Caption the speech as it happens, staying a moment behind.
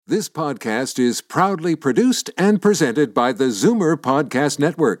This podcast is proudly produced and presented by the Zoomer Podcast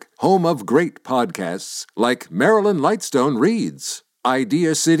Network, home of great podcasts like Marilyn Lightstone Reads,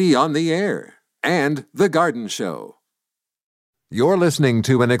 Idea City on the Air, and The Garden Show. You're listening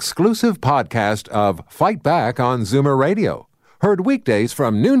to an exclusive podcast of Fight Back on Zoomer Radio, heard weekdays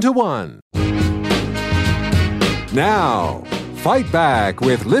from noon to 1. Now, Fight Back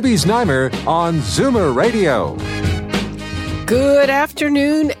with Libby Znaimer on Zoomer Radio. Good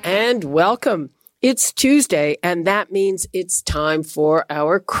afternoon and welcome. It's Tuesday, and that means it's time for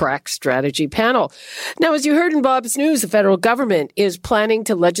our Crack Strategy panel. Now, as you heard in Bob's News, the federal government is planning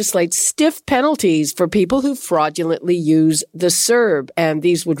to legislate stiff penalties for people who fraudulently use the CERB, and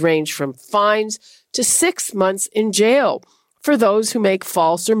these would range from fines to 6 months in jail for those who make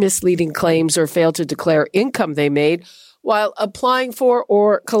false or misleading claims or fail to declare income they made while applying for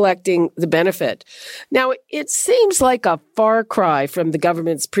or collecting the benefit. Now, it seems like a far cry from the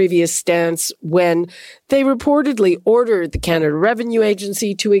government's previous stance when they reportedly ordered the Canada Revenue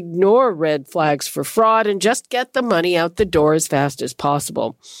Agency to ignore red flags for fraud and just get the money out the door as fast as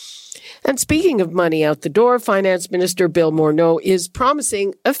possible. And speaking of money out the door, Finance Minister Bill Morneau is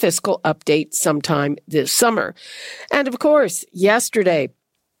promising a fiscal update sometime this summer. And of course, yesterday,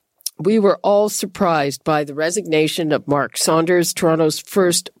 we were all surprised by the resignation of Mark Saunders, Toronto's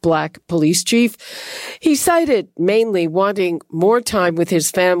first Black police chief. He cited mainly wanting more time with his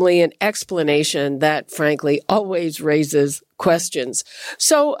family, an explanation that, frankly, always raises questions.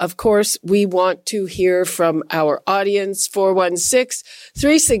 So, of course, we want to hear from our audience,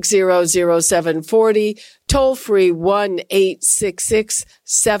 416-360-0740, toll-free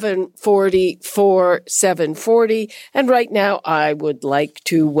 1-866-740-4740. And right now, I would like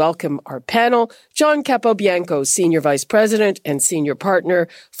to welcome our panel, John Capobianco, Senior Vice President and Senior Partner,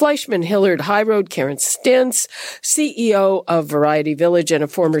 FleishmanHillard HighRoad, Karen Stintz, CEO of Variety Village and a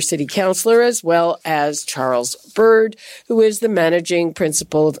former City Councillor, as well as Charles Bird, who is the Managing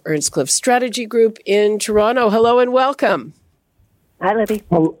Principal of Earnscliffe Strategy Group in Toronto. Hello and welcome. Hi, Libby.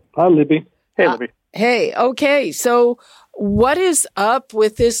 Hi, Libby. Hey, Libby. Hey, okay. So what is up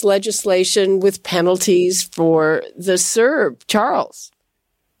with this legislation with penalties for the CERB? Charles?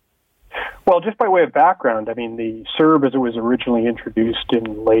 Well, just by way of background, I mean, the CERB, as it was originally introduced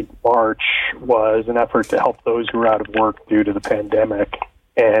in late March, was an effort to help those who were out of work due to the pandemic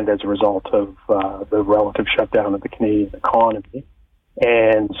and as a result of the relative shutdown of the Canadian economy.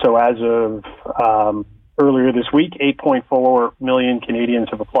 And so as of earlier this week, 8.4 million Canadians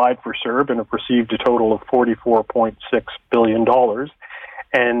have applied for CERB and have received a total of $44.6 billion.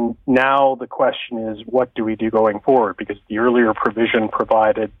 And now the question is, what do we do going forward? Because the earlier provision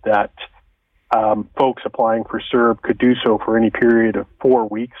provided that folks applying for CERB could do so for any period of 4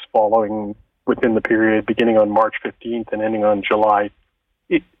 weeks following within the period beginning on March 15th and ending on July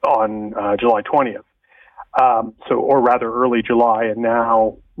 20th. Or rather early July, and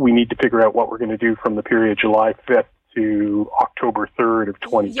now we need to figure out what we're going to do from the period July 5th to October 3rd of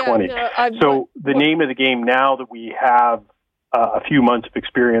 2020. So the name of the game now that we have a few months of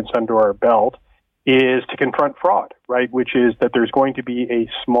experience under our belt is to confront fraud, right? Which is that there's going to be a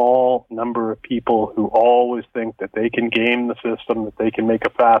small number of people who always think that they can game the system, that they can make a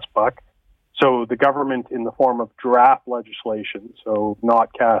fast buck. So the government, in the form of draft legislation, so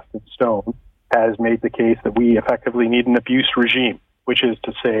not cast in stone, has made the case that we effectively need an abuse regime, which is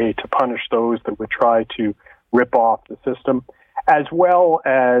to say to punish those that would try to rip off the system, as well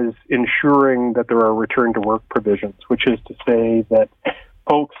as ensuring that there are return-to-work provisions, which is to say that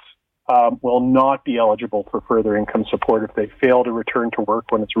folks will not be eligible for further income support if they fail to return to work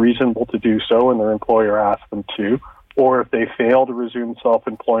when it's reasonable to do so and their employer asks them to, or if they fail to resume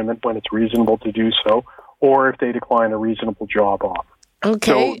self-employment when it's reasonable to do so, or if they decline a reasonable job offer.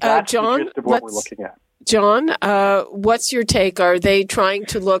 Okay, so that's John, the gist of what we're looking at. John, what's your take? Are they trying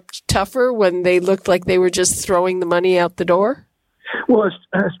to look tougher when they looked like they were just throwing the money out the door? Well,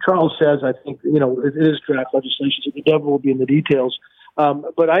 as Charles says, I think, it is draft legislation, so the devil will be in the details.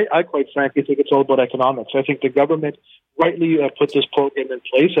 But I quite frankly think it's all about economics. I think the government rightly put this program in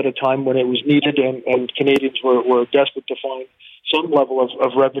place at a time when it was needed and Canadians were desperate to find some level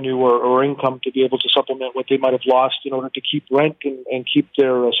of revenue or income to be able to supplement what they might have lost in order to keep rent and keep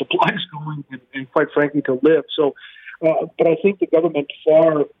their supplies going and quite frankly to live. So, but I think the government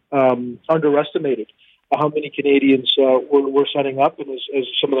far underestimated how many Canadians were signing up, and as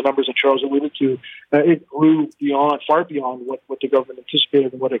some of the numbers that Charles alluded to, it grew far beyond what the government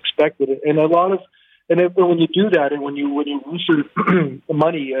anticipated and what it expected. And when you do that, and when you refer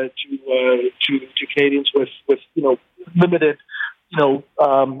money to Canadians with limited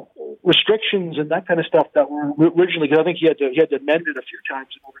restrictions and that kind of stuff that were originally, because I think he had to amend it a few times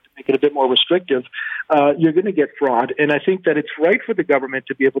in order to make it a bit more restrictive, you're going to get fraud. And I think that it's right for the government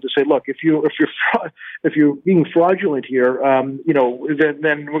to be able to say, look, if you're being fraudulent here, then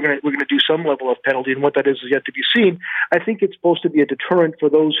we're going to do some level of penalty, and what that is yet to be seen. I think it's supposed to be a deterrent for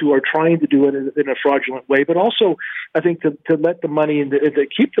those who are trying to do it in a fraudulent way, but also I think to let the money and to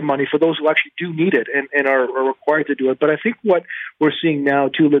keep the money for those who actually do need it and are required to do it. But I think what we're seeing now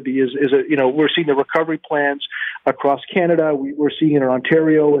too, Libby, is we're seeing the recovery plans across Canada. We're seeing it in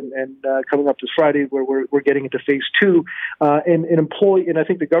Ontario, and coming up this Friday, where we're getting into phase 2. And I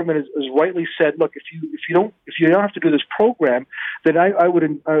think the government has rightly said, look, if you don't have to do this program, then I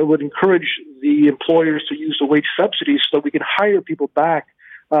would encourage the employers to use the wage subsidies so that we can hire people back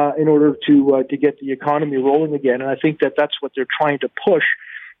in order to get the economy rolling again. And I think that's what they're trying to push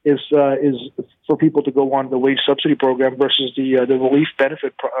is for people to go on the wage subsidy program versus the relief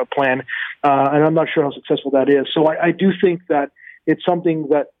benefit plan. And I'm not sure how successful that is. So I do think that it's something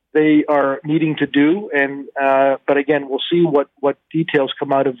that they are needing to do. And but again, we'll see what details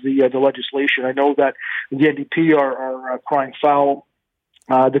come out of the legislation. I know that the NDP are crying foul.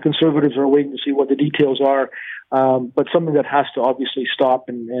 The Conservatives are waiting to see what the details are. But something that has to obviously stop,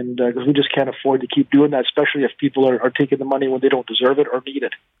 and because we just can't afford to keep doing that, especially if people are taking the money when they don't deserve it or need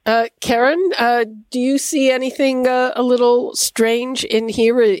it. Karen, do you see anything a little strange in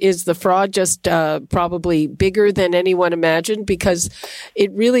here? Is the fraud just probably bigger than anyone imagined? Because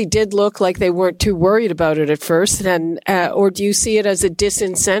it really did look like they weren't too worried about it at first, and or do you see it as a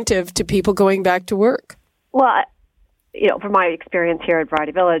disincentive to people going back to work? Well, from my experience here at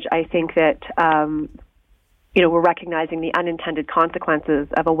Variety Village, I think that we're recognizing the unintended consequences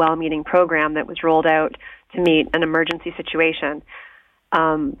of a well-meaning program that was rolled out to meet an emergency situation.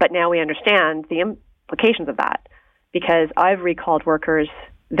 But now we understand the implications of that, because I've recalled workers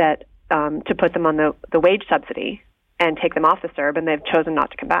that to put them on the wage subsidy and take them off the CERB, and they've chosen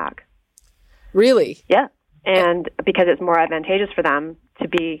not to come back. Really? Yeah. And because it's more advantageous for them to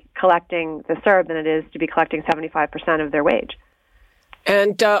be collecting the CERB than it is to be collecting 75% of their wage.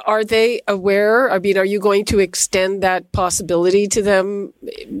 And are they aware? I mean, are you going to extend that possibility to them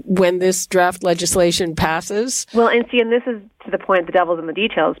when this draft legislation passes? Well, and this is to the point, the devil's in the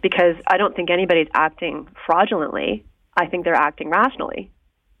details, because I don't think anybody's acting fraudulently. I think they're acting rationally.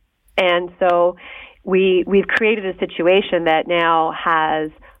 And so we've created a situation that now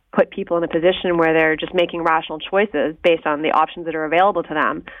has put people in a position where they're just making rational choices based on the options that are available to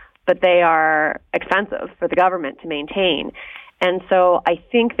them, but they are expensive for the government to maintain. And so I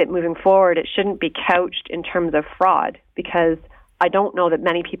think that moving forward, it shouldn't be couched in terms of fraud, because I don't know that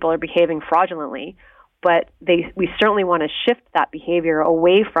many people are behaving fraudulently, but we certainly want to shift that behavior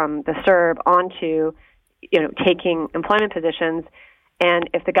away from the CERB onto, taking employment positions. And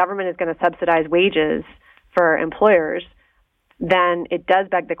if the government is going to subsidize wages for employers, then it does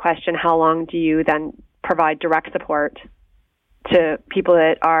beg the question, how long do you then provide direct support to people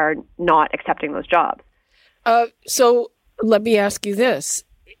that are not accepting those jobs? So let me ask you this.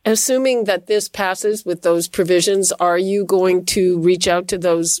 Assuming that this passes with those provisions, are you going to reach out to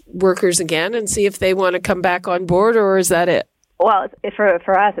those workers again and see if they want to come back on board, or is that it? Well,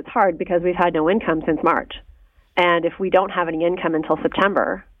 for us, it's hard because we've had no income since March. And if we don't have any income until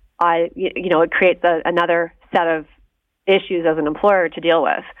September, it creates another set of issues as an employer to deal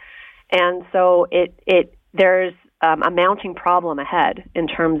with. And so there's a mounting problem ahead in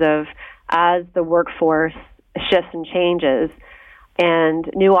terms of, as the workforce shifts and changes and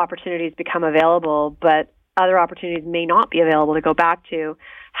new opportunities become available, but other opportunities may not be available to go back to,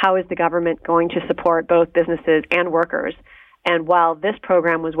 how is the government going to support both businesses and workers? And while this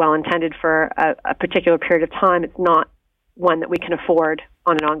program was well intended for a particular period of time, it's not one that we can afford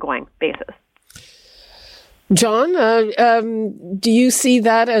on an ongoing basis. John, do you see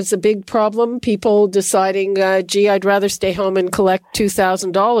that as a big problem? People deciding, I'd rather stay home and collect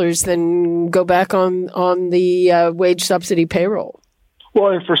 $2,000 than go back on the wage subsidy payroll?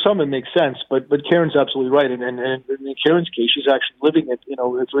 Well, and for some it makes sense, but Karen's absolutely right, and in Karen's case, she's actually living it,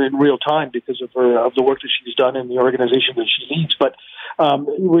 in real time because of the work that she's done in the organization that she leads. But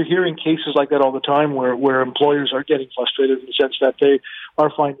we're hearing cases like that all the time, where employers are getting frustrated in the sense that they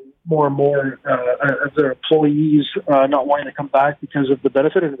are finding more and more of their employees not wanting to come back because of the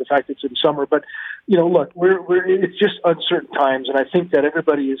benefit and the fact it's in summer. But look, it's just uncertain times, and I think that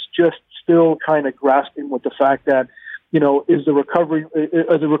everybody is just still kind of grasping with the fact that, is the recovery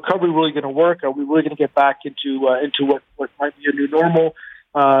really going to work? Are we really going to get back into what might be a new normal?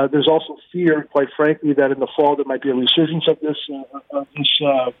 There's also fear, quite frankly, that in the fall there might be a resurgence of this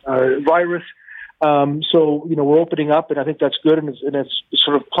virus. So, we're opening up, and I think that's good, and it's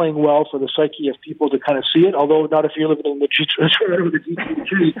sort of playing well for the psyche of people to kind of see it, although not if you're living in the GTA.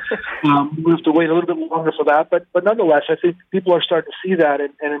 We have to wait a little bit longer for that. But nonetheless, I think people are starting to see that,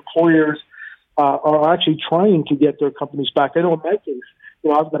 and employers are actually trying to get their companies back. I know in my case,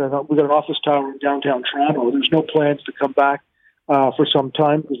 we've got an office tower in downtown Toronto. There's no plans to come back for some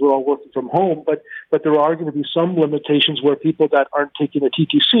time because we're all working from home. But there are going to be some limitations where people that aren't taking a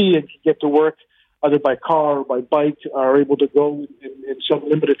TTC and can get to work either by car or by bike are able to go in some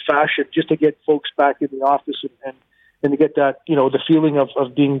limited fashion just to get folks back in the office and to get that, the feeling of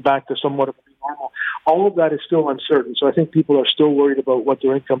being back to somewhat of a new normal. All of that is still uncertain. So I think people are still worried about what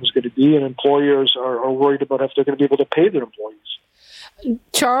their income is going to be, and employers are worried about if they're going to be able to pay their employees.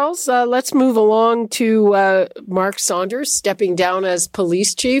 Charles, let's move along to Mark Saunders stepping down as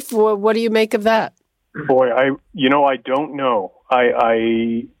police chief. What do you make of that? Boy, I don't know.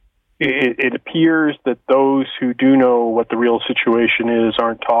 It appears that those who do know what the real situation is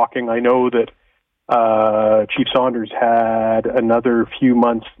aren't talking. I know that Chief Saunders had another few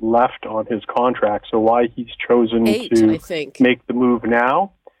months left on his contract, so why he's chosen to make the move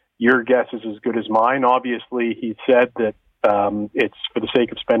now, your guess is as good as mine. Obviously, he said that it's for the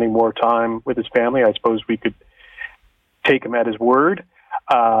sake of spending more time with his family. I suppose we could take him at his word.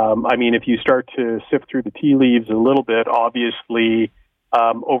 If you start to sift through the tea leaves a little bit, obviously,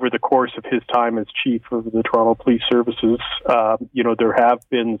 over the course of his time as chief of the Toronto Police Services, there have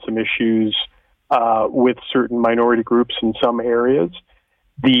been some issues with certain minority groups in some areas.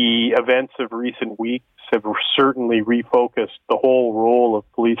 The events of recent weeks have certainly refocused the whole role of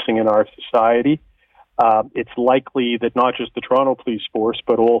policing in our society. It's likely that not just the Toronto Police Force,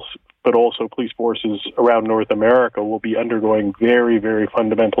 but also police forces around North America will be undergoing very, very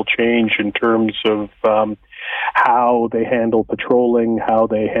fundamental change in terms of how they handle patrolling, how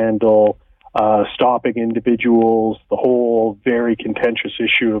they handle stopping individuals, the whole very contentious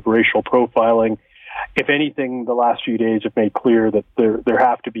issue of racial profiling. If anything, the last few days have made clear that there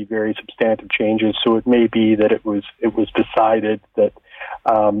have to be very substantive changes. So it may be that it was decided that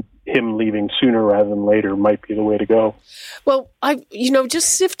him leaving sooner rather than later might be the way to go. Well,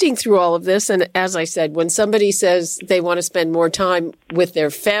 just sifting through all of this, and as I said, when somebody says they want to spend more time with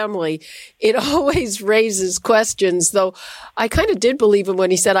their family, it always raises questions, though I kind of did believe him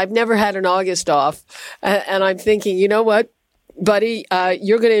when he said, I've never had an August off. And I'm thinking, you know what, buddy,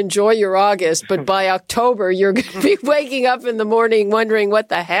 you're going to enjoy your August, but by October, you're going to be waking up in the morning wondering what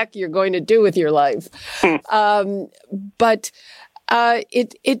the heck you're going to do with your life.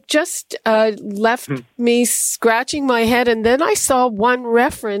 It just left me scratching my head. And then I saw one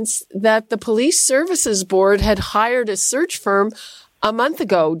reference that the Police Services Board had hired a search firm a month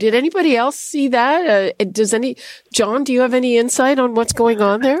ago. Did anybody else see that? John, do you have any insight on what's going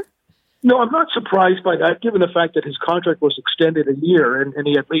on there? No, I'm not surprised by that, given the fact that his contract was extended a year and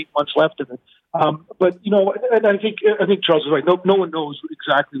he had 8 months left of it. But and I think Charles is right. No one knows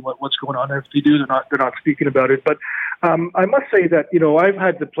exactly what's going on. If they do, they're not speaking about it. But I must say that I've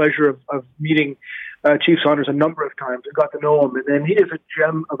had the pleasure of meeting Chief Saunders a number of times and got to know him, and he is a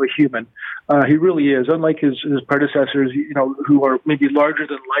gem of a human. He really is. Unlike his predecessors, who are maybe larger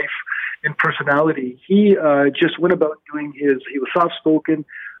than life in personality, he just went about doing his. He was soft spoken.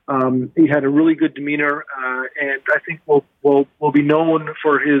 He had a really good demeanor, and I think will be known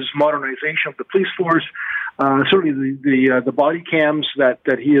for his modernization of the police force. Certainly, the body cams that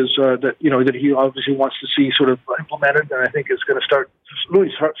he is that he obviously wants to see sort of implemented, and I think is going to start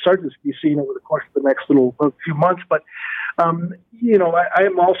to be seen over the course of the next few months. But I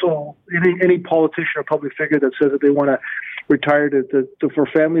am also any politician or public figure that says that they want to retire for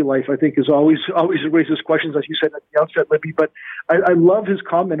family life, I think is always raises questions, as you said at the outset, Libby. But I love his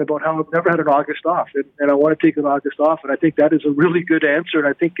comment about how I've never had an August off, and I want to take an August off, and I think that is a really good answer. And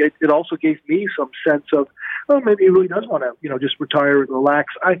I think it also gave me some sense of, maybe he really does want to, just retire and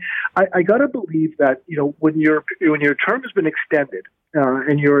relax. I got to believe that, when your term has been extended,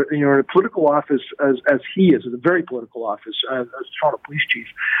 and you're in a political office as he is, in a very political office as Toronto Police Chief,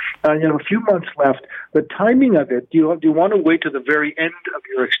 and you have a few months left. The timing of it, do you want to wait to the very end of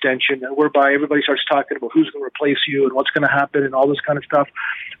your extension, whereby everybody starts talking about who's going to replace you and what's going to happen and all this kind of stuff,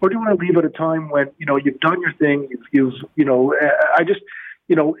 or do you want to leave at a time when you've done your thing?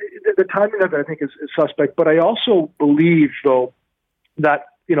 The timing of it, I think, is suspect. But I also believe, though, that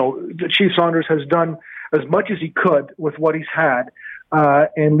the Chief Saunders has done as much as he could with what he's had,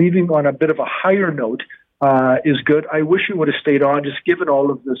 and leaving on a bit of a higher note is good. I wish he would have stayed on, just given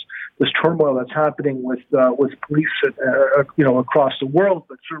all of this turmoil that's happening with police, across the world,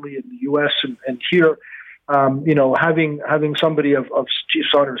 but certainly in the U.S. and here. Having somebody of Chief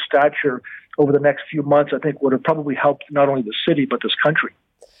Saunders' stature over the next few months, I think would have probably helped not only the city, but this country.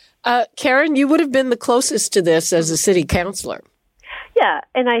 Karen, you would have been the closest to this as a city councillor. Yeah,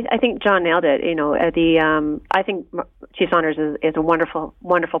 and I think John nailed it. I think Chief Saunders is a wonderful,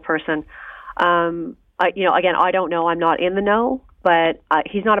 wonderful person. Again, I don't know. I'm not in the know, but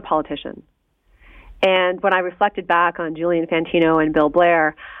he's not a politician. And when I reflected back on Julian Fantino and Bill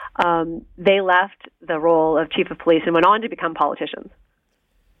Blair, they left the role of chief of police and went on to become politicians.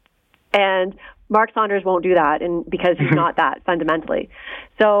 And Mark Saunders won't do that, and because he's not that fundamentally.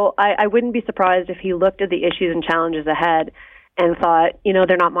 So I wouldn't be surprised if he looked at the issues and challenges ahead and thought,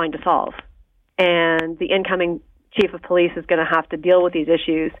 they're not mine to solve. And the incoming chief of police is going to have to deal with these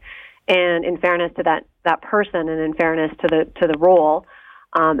issues. And in fairness to that person, and in fairness to the role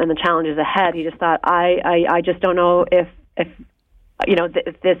and the challenges ahead, he just thought, I just don't know if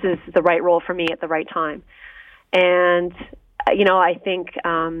this is the right role for me at the right time. And I think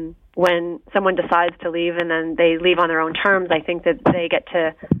when someone decides to leave and then they leave on their own terms, I think that they get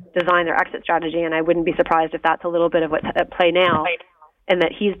to design their exit strategy, and I wouldn't be surprised if that's a little bit of what's at play now, and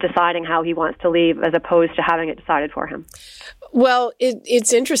that he's deciding how he wants to leave as opposed to having it decided for him. Well,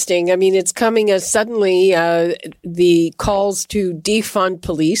 it's interesting. I mean, it's coming as suddenly the calls to defund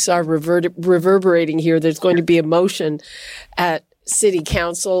police are reverberating here. There's going to be a motion at City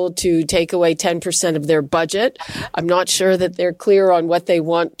Council to take away 10% of their budget. I'm not sure that they're clear on what they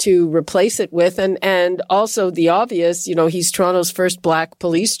want to replace it with. And also the obvious, he's Toronto's first black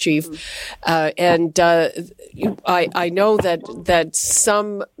police chief. I know that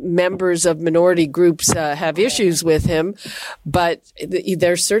some members of minority groups have issues with him, but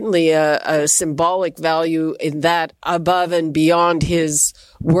there's certainly a symbolic value in that above and beyond his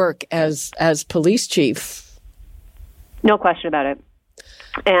work as police chief. No question about it.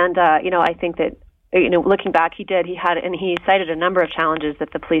 And, I think that, looking back, he cited a number of challenges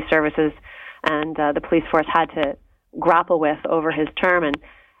that the police services and the police force had to grapple with over his term. And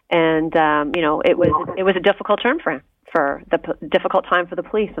it was a difficult term for the difficult time for the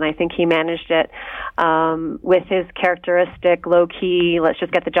police. And I think he managed it with his characteristic, low-key, let's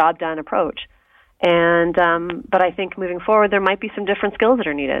just get the job done approach. And, but I think moving forward, there might be some different skills that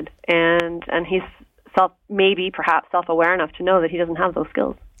are needed. And he's perhaps self-aware enough to know that he doesn't have those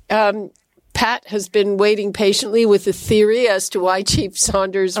skills. Pat has been waiting patiently with a theory as to why Chief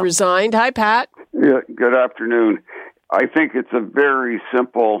Saunders resigned. Hi, Pat. Yeah, good afternoon. I think it's a very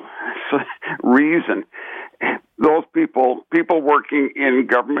simple reason. Those people working in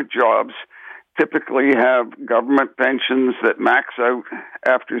government jobs typically have government pensions that max out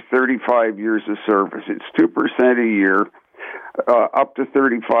after 35 years of service. It's 2% a year. Up to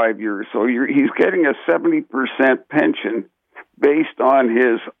 35 years. So he's getting a 70% pension based on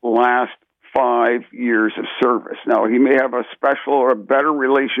his last 5 years of service. Now, he may have a special or a better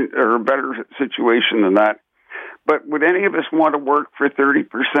situation than that. But would any of us want to work for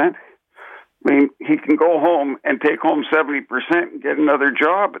 30%? I mean, he can go home and take home 70% and get another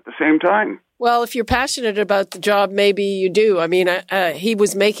job at the same time. Well, if you're passionate about the job, maybe you do. I mean, he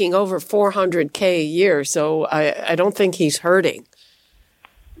was making over $400K a year, so I don't think he's hurting.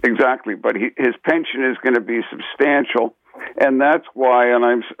 Exactly, but his pension is going to be substantial, and that's why. And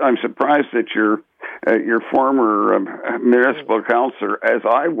I'm surprised that your former municipal councillor, as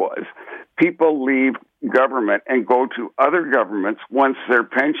I was, people leave government and go to other governments once their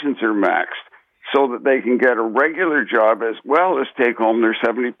pensions are maxed, so that they can get a regular job as well as take home their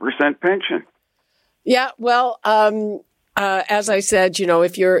 70% pension. Yeah, well, as I said,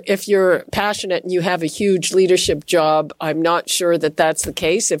 if you're passionate and you have a huge leadership job, I'm not sure that that's the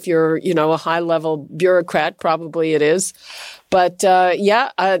case. If you're, a high-level bureaucrat, probably it is. But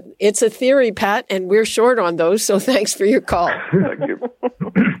it's a theory, Pat, and we're short on those. So thanks for your call. Thank you.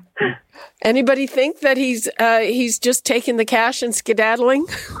 Anybody think that he's just taking the cash and skedaddling?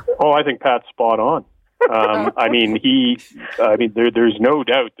 Oh, I think Pat's spot on. There's no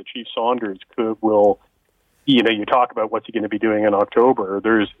doubt that Chief Saunders will. You talk about what's he going to be doing in October.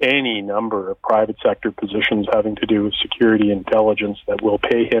 There's any number of private sector positions having to do with security intelligence that will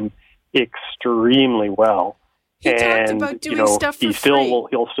pay him extremely well. He talked about doing stuff for free.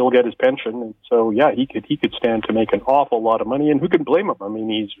 He'll still get his pension, and so he could stand to make an awful lot of money. And who can blame him? I mean,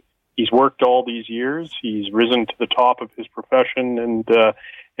 he's worked all these years. He's risen to the top of his profession,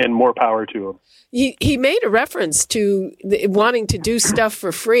 and more power to him. He made a reference to wanting to do stuff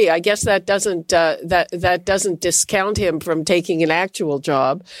for free. I guess that doesn't discount him from taking an actual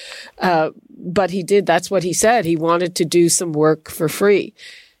job, but he did. That's what he said. He wanted to do some work for free.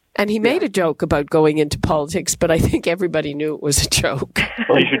 And he made a joke about going into politics, but I think everybody knew it was a joke.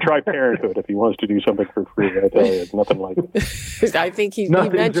 Well, he should try Parenthood if he wants to do something for free. I tell you, it's nothing like it. I think he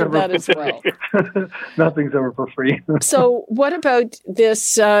mentioned that as well. Nothing's ever for free. So what about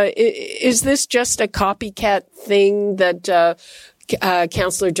this? Is this just a copycat thing that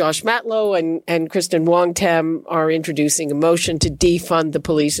Councillor Josh Matlow and Kristen Wong-Tam are introducing a motion to defund the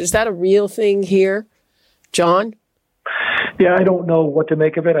police? Is that a real thing here, John? Yeah, I don't know what to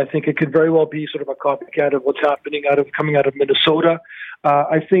make of it. I think it could very well be sort of a copycat of what's happening coming out of Minnesota.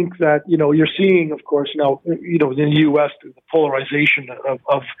 I think that, you're seeing, of course, now, in the U.S., the polarization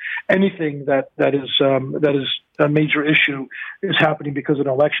of anything that is a major issue is happening because of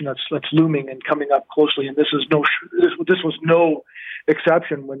an election that's looming and coming up closely. And this was no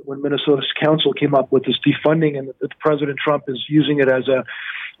exception when Minnesota's council came up with this defunding, and that President Trump is using it as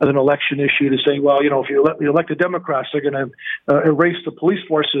an election issue to say, well, if you elect the Democrats, they're going to erase the police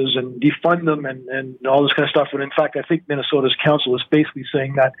forces and defund them and all this kind of stuff. And in fact, I think Minnesota's council is basically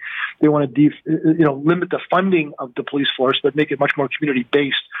saying that they want to limit the funding of the police force, but make it much more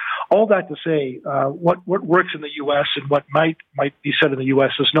community-based. All that to say, what works in the U.S. and what might be said in the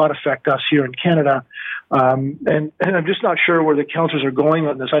U.S. does not affect us here in Canada. And I'm just not sure where the councillors are going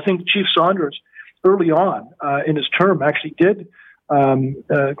on this. I think Chief Saunders, early on in his term, actually did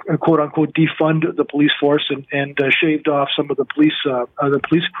quote unquote defund the police force and shaved off some of the police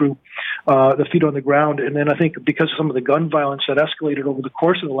crew, the feet on the ground. And then I think because of some of the gun violence that escalated over the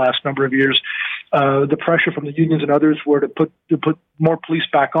course of the last number of years, the pressure from the unions and others were to put more police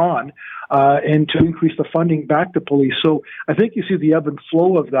back on and to increase the funding back to police. So I think you see the ebb and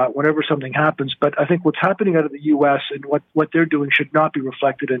flow of that whenever something happens. But I think what's happening out of the U.S. and what they're doing should not be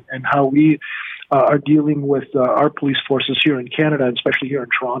reflected in how we are dealing with our police forces here in Canada, and especially here in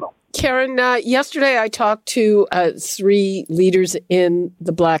Toronto. Karen, yesterday I talked to 3 leaders in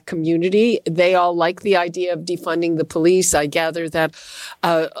the Black community. They all like the idea of defunding the police. I gather that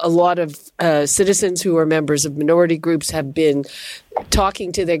a lot of citizens who are members of minority groups have been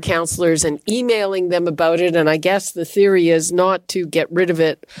talking to their councillors and emailing them about it. And I guess the theory is not to get rid of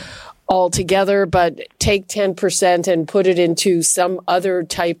it altogether, but take 10% and put it into some other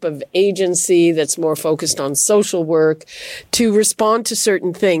type of agency that's more focused on social work to respond to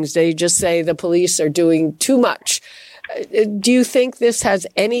certain things. They just say the police are doing too much. Do you think this has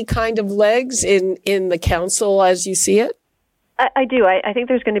any kind of legs in the council as you see it? I do. I think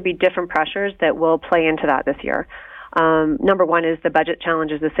there's going to be different pressures that will play into that this year. Number one is the budget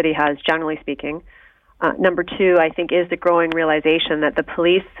challenges the city has, generally speaking. Number two, I think, is the growing realization that the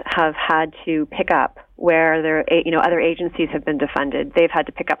police have had to pick up where other agencies have been defunded. They've had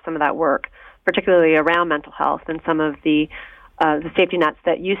to pick up some of that work, particularly around mental health and some of the safety nets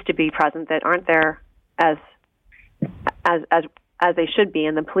that used to be present that aren't there as they should be.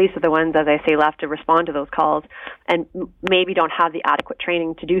 And the police are the ones, as I say, left to respond to those calls and maybe don't have the adequate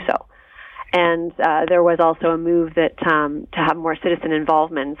training to do so. And there was also a move that to have more citizen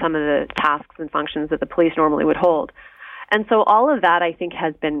involvement in some of the tasks and functions that the police normally would hold. And so all of that, I think,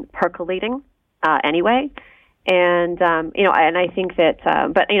 has been percolating anyway. And, and I think that,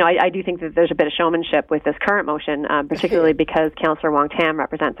 I do think that there's a bit of showmanship with this current motion, particularly because Councillor Wong-Tam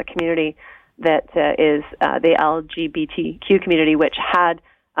represents a community that is the LGBTQ community, which had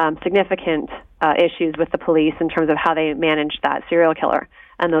significant issues with the police in terms of how they managed that serial killer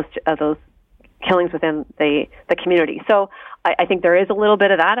and those killings within the community. So I think there is a little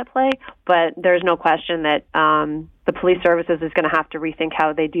bit of that at play, but there's no question that the police services is going to have to rethink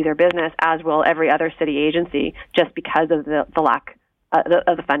how they do their business, as will every other city agency, just because of the lack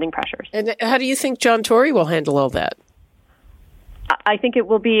of the funding pressures. And how do you think John Tory will handle all that? I think it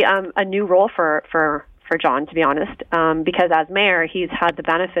will be a new role for John, to be honest, because as mayor, he's had the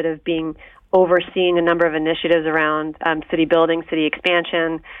benefit of overseeing a number of initiatives around city building, city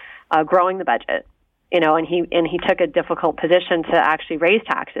expansion, growing the budget, and he took a difficult position to actually raise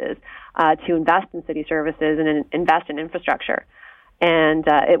taxes, to invest in city services and invest in infrastructure. And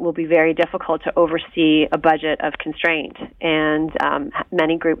it will be very difficult to oversee a budget of constraint, and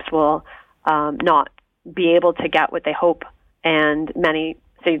many groups will not be able to get what they hope, and many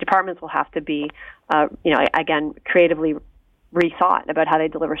city departments will have to be, again, creatively rethought about how they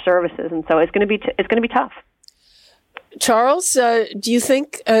deliver services, and so it's going to be tough. Charles, do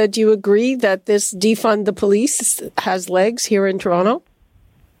you agree that this defund the police has legs here in Toronto?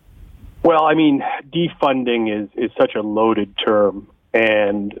 Well, I mean, defunding is such a loaded term,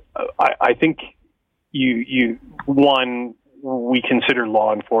 and I think we consider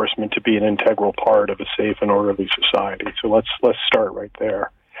law enforcement to be an integral part of a safe and orderly society. So let's start right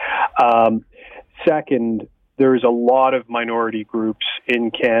there. Second, there's a lot of minority groups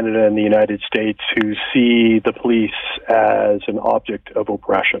in Canada and the United States who see the police as an object of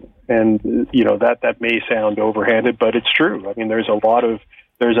oppression. And, that may sound overhanded, but it's true. I mean, there's a lot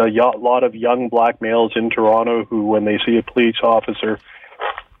of young black males in Toronto who, when they see a police officer,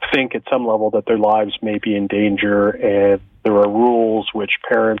 think at some level that their lives may be in danger, and there are rules which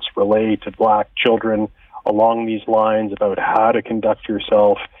parents relay to black children along these lines about how to conduct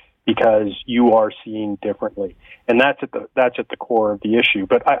yourself because you are seen differently. And that's at the core of the issue.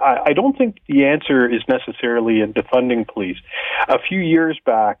 But I don't think the answer is necessarily in defunding police. A few years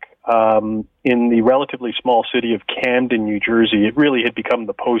back, in the relatively small city of Camden, New Jersey, it really had become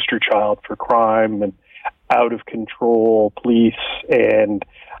the poster child for crime and out-of-control police and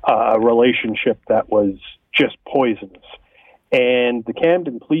a relationship that was just poisonous. And the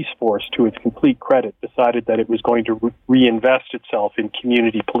Camden Police Force, to its complete credit, decided that it was going to reinvest itself in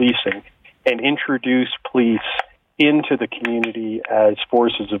community policing and introduce police into the community as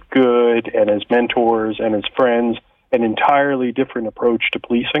forces of good and as mentors and as friends, an entirely different approach to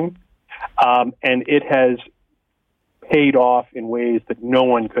policing. And it has paid off in ways that no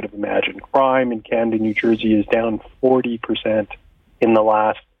one could have imagined. Crime in Camden, New Jersey is down 40% in the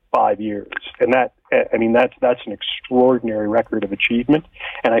last 5 years. And that's an extraordinary record of achievement.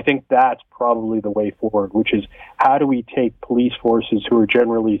 And I think that's probably the way forward, which is how do we take police forces who are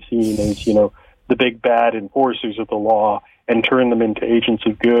generally seen as, the big bad enforcers of the law and turn them into agents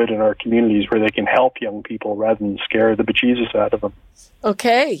of good in our communities where they can help young people rather than scare the bejesus out of them.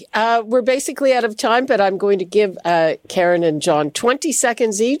 Okay. We're basically out of time, but I'm going to give Karen and John 20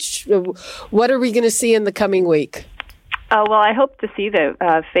 seconds each. What are we going to see in the coming week? Well, I hope to see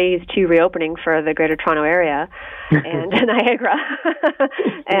the Phase 2 reopening for the Greater Toronto Area and Niagara.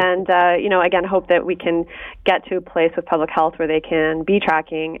 And, again, hope that we can get to a place with public health where they can be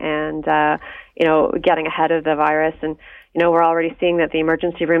tracking and, getting ahead of the virus. And, we're already seeing that the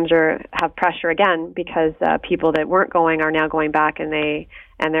emergency rooms have pressure again because people that weren't going are now going back and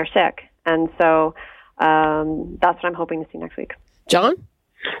they're sick. And so that's what I'm hoping to see next week. John?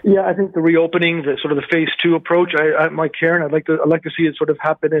 Yeah, I think the reopening, the sort of the Phase 2 approach. Like Karen, I'd like to see it sort of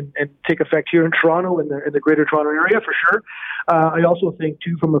happen and take effect here in Toronto, in the Greater Toronto Area for sure. I also think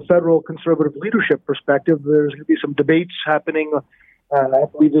too, from a federal Conservative leadership perspective, there's going to be some debates happening. I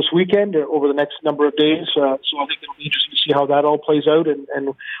believe this weekend over the next number of days. So I think it'll be interesting to see how that all plays out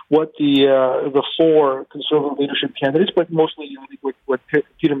and what the four Conservative leadership candidates, but mostly I think what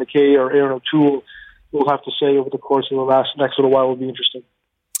Peter MacKay or Aaron O'Toole will have to say over the course of the next little while will be interesting.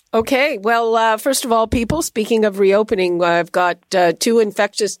 Okay. Well, first of all, people, speaking of reopening, I've got two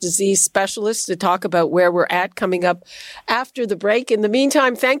infectious disease specialists to talk about where we're at coming up after the break. In the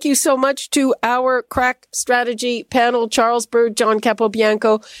meantime, thank you so much to our crack strategy panel, Charles Bird, John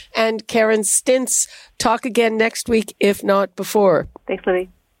Capobianco, and Karen Stintz. Talk again next week, if not before. Thanks, Libby.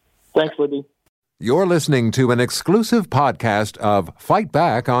 Thanks, Libby. You're listening to an exclusive podcast of Fight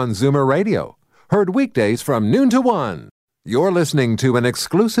Back on Zoomer Radio. Heard weekdays from noon to 1. You're listening to an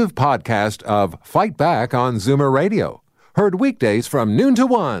exclusive podcast of Fight Back on Zoomer Radio. Heard weekdays from noon to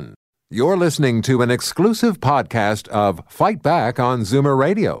 1. You're listening to an exclusive podcast of Fight Back on Zoomer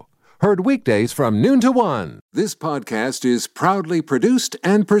Radio. Heard weekdays from noon to 1. This podcast is proudly produced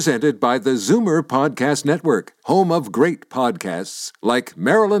and presented by the Zoomer Podcast Network, home of great podcasts like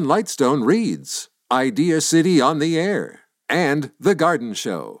Marilyn Lightstone Reads, Idea City on the Air, and The Garden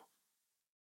Show.